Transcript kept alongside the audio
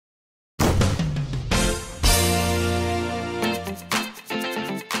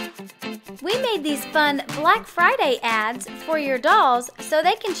We made these fun Black Friday ads for your dolls so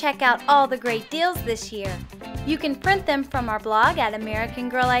they can check out all the great deals this year. You can print them from our blog at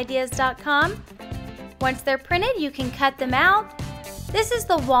AmericanGirlIdeas.com. Once they're printed, you can cut them out. This is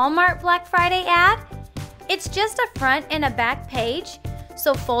the Walmart Black Friday ad. It's just a front and a back page,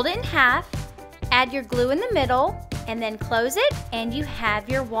 so fold it in half, add your glue in the middle, and then close it, and you have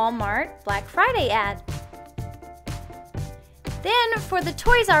your Walmart Black Friday ad. Then for the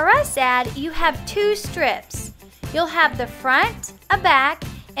Toys R Us ad, you have two strips. You'll have the front, a back,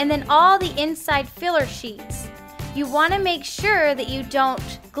 and then all the inside filler sheets. You want to make sure that you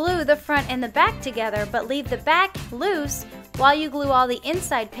don't glue the front and the back together, but leave the back loose while you glue all the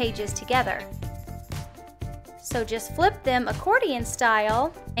inside pages together. So just flip them accordion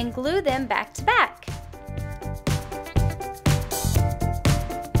style and glue them back to back.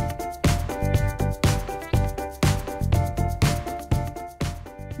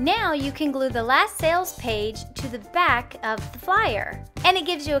 Now you can glue the last sales page to the back of the flyer, and it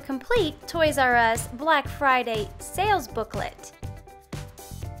gives you a complete Toys R Us Black Friday sales booklet.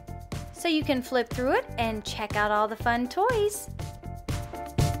 So you can flip through it and check out all the fun toys.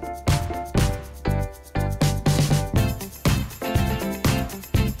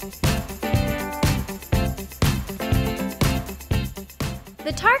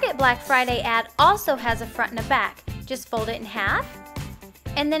 The Target Black Friday ad also has a front and a back. Just fold it in half.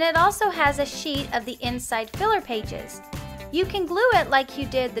 And then it also has a sheet of the inside filler pages. You can glue it like you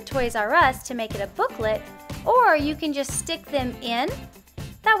did the Toys R Us to make it a booklet, or you can just stick them in.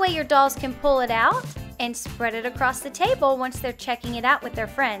 That way your dolls can pull it out and spread it across the table once they're checking it out with their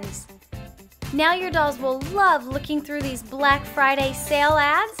friends. Now your dolls will love looking through these Black Friday sale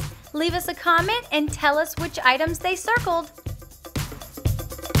ads. Leave us a comment and tell us which items they circled.